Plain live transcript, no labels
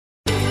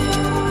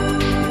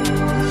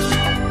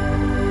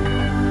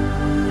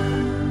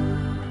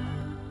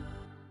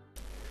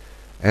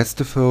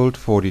Estefold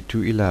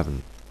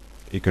 4211.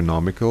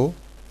 Economical,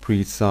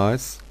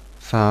 precise,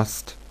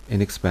 fast,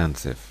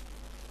 inexpensive.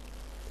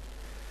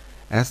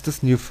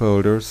 Estes new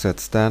folder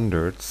sets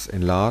standards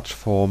in large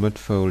format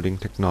folding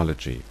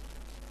technology.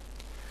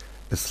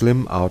 A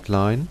slim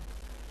outline,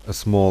 a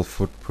small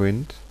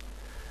footprint,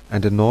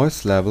 and a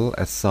noise level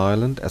as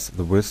silent as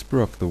the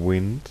whisper of the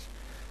wind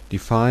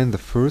define the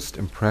first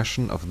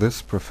impression of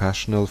this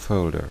professional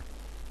folder.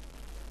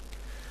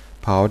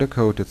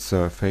 Powder-coated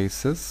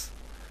surfaces,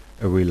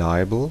 a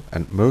reliable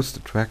and most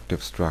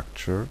attractive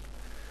structure,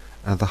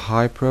 and the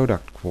high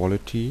product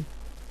quality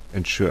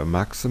ensure a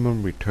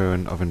maximum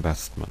return of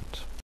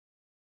investment.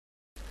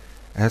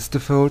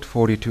 Estefold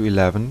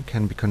 4211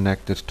 can be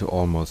connected to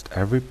almost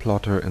every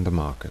plotter in the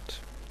market.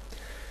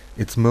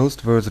 Its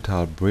most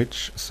versatile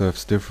bridge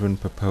serves different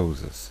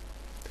purposes.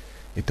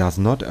 It does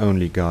not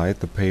only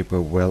guide the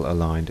paper well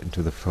aligned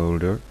into the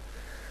folder,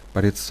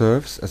 but it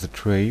serves as a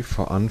tray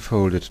for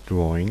unfolded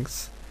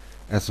drawings,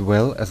 as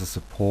well as a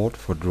support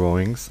for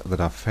drawings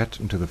that are fed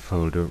into the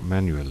folder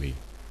manually.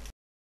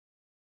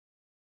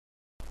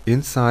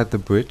 Inside the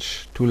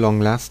bridge, two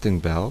long-lasting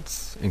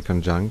belts, in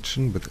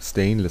conjunction with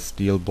stainless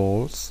steel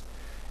balls,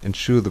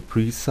 ensure the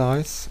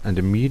precise and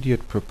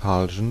immediate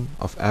propulsion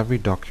of every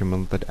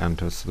document that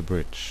enters the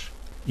bridge.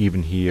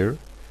 Even here,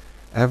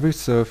 every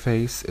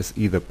surface is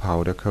either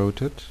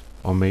powder-coated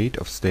or made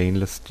of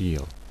stainless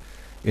steel.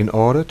 In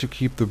order to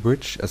keep the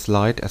bridge as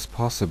light as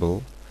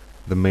possible,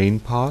 the main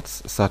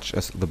parts, such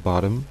as the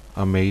bottom,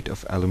 are made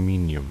of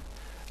aluminium.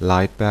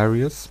 Light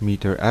barriers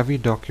meter every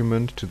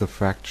document to the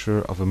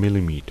fracture of a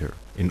millimeter,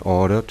 in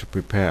order to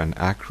prepare an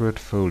accurate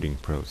folding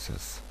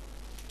process.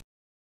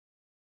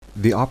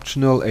 The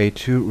optional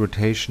A2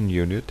 rotation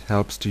unit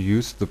helps to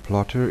use the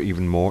plotter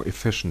even more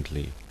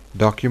efficiently.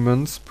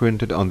 Documents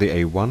printed on the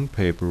A1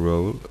 paper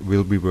roll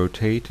will be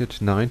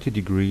rotated 90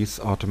 degrees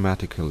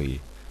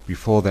automatically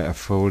before they are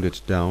folded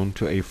down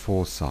to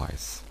A4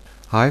 size.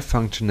 High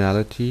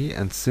functionality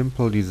and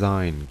simple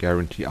design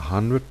guarantee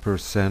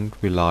 100%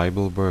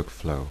 reliable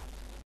workflow.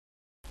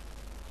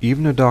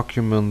 Even a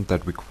document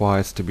that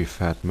requires to be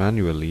fed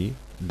manually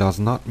does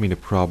not mean a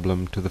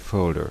problem to the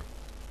folder.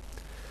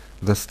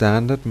 The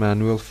standard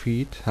manual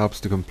feed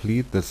helps to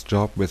complete this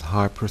job with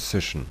high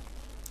precision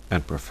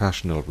and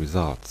professional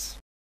results.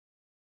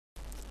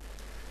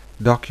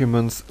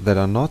 Documents that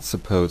are not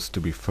supposed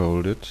to be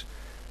folded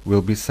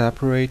will be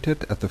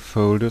separated at the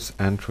folder's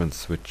entrance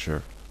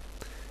switcher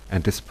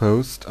and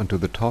disposed onto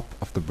the top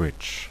of the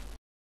bridge.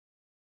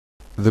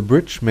 The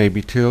bridge may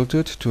be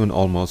tilted to an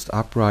almost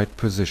upright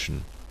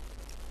position.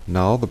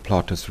 Now the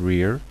plotter's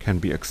rear can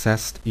be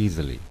accessed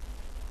easily.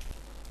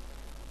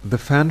 The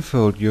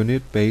fanfold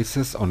unit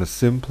bases on a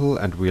simple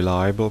and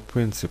reliable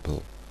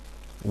principle.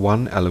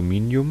 One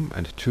aluminium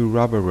and two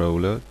rubber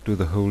roller do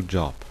the whole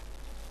job.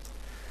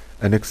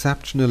 An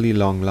exceptionally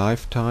long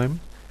lifetime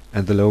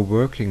and the low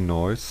working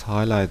noise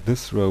highlight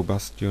this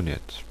robust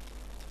unit.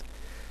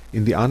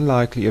 In the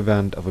unlikely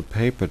event of a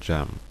paper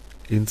jam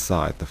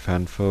inside the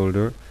fan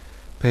folder,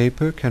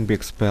 paper can be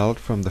expelled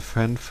from the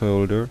fan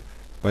folder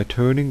by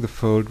turning the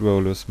fold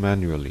rollers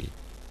manually.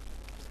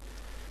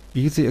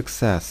 Easy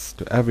access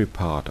to every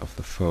part of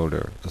the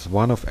folder is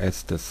one of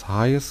Estes'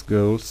 highest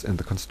goals in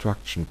the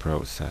construction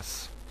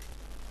process.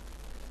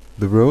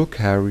 The roll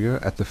carrier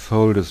at the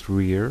folder's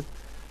rear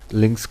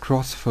links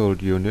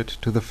cross-fold unit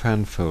to the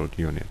fan-fold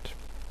unit.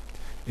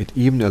 It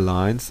even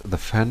aligns the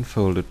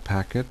fan-folded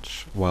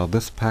package while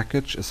this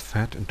package is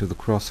fed into the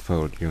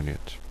cross-fold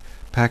unit.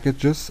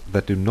 Packages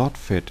that do not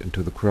fit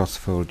into the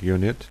cross-fold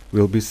unit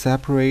will be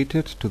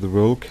separated to the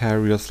roll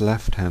carrier's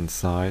left-hand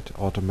side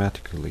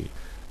automatically.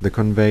 The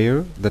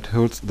conveyor that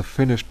holds the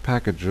finished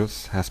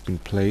packages has been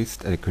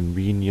placed at a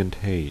convenient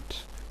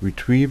height.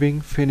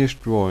 Retrieving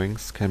finished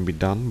drawings can be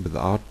done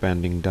without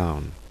bending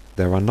down.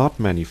 There are not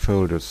many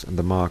folders in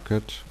the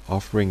market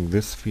offering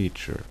this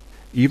feature.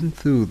 Even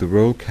though the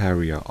roll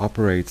carrier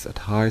operates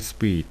at high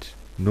speed,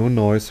 no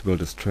noise will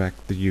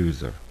distract the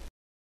user.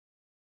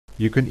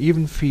 You can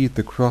even feed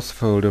the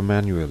cross-folder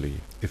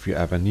manually, if you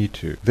ever need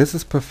to. This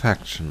is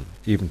perfection,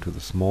 even to the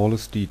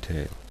smallest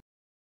detail.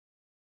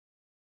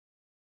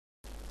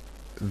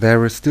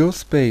 There is still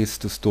space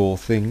to store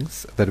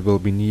things that will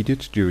be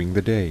needed during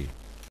the day.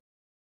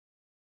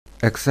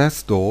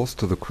 Access doors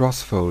to the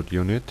cross-fold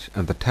unit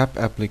and the tab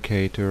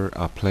applicator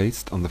are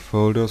placed on the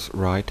folder's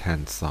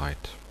right-hand side.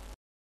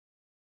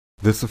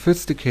 The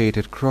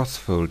sophisticated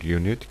cross-fold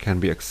unit can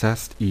be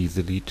accessed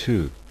easily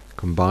too.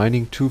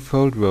 Combining two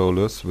fold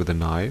rollers with a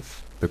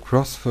knife, the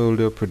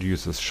cross-folder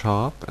produces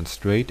sharp and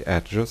straight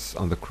edges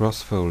on the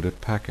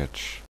cross-folded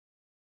package.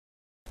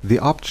 The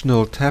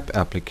optional tab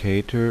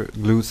applicator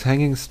glues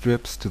hanging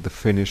strips to the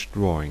finished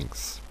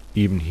drawings.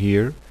 Even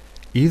here,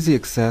 easy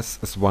access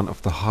is one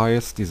of the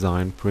highest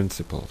design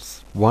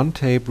principles. One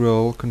tape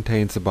roll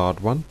contains about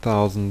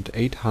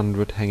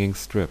 1,800 hanging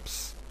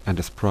strips and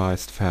is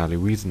priced fairly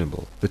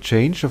reasonable. The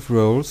change of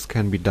rolls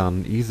can be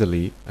done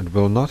easily and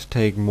will not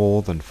take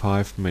more than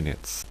 5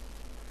 minutes.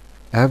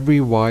 Every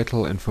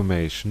vital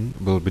information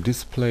will be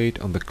displayed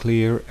on the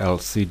clear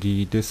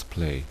LCD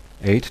display.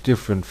 8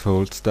 different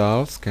fold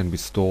styles can be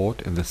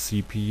stored in the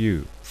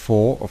CPU.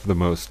 4 of the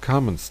most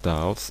common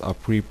styles are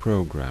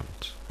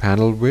pre-programmed.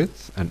 Panel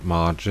width and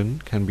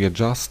margin can be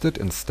adjusted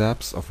in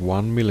steps of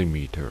 1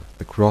 mm.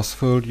 The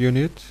crossfold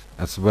unit,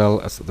 as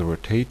well as the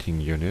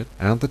rotating unit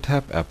and the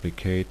tab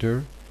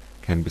applicator,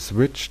 can be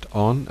switched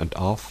on and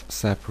off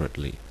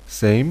separately.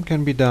 Same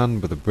can be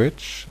done with the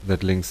bridge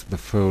that links the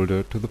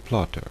folder to the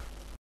plotter.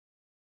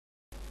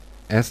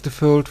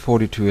 Estefold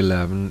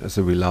 4211 is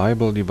a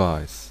reliable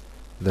device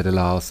that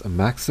allows a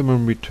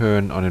maximum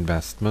return on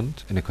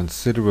investment in a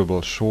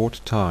considerable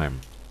short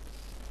time.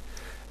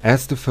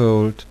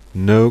 Estefold,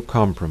 no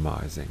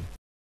compromising.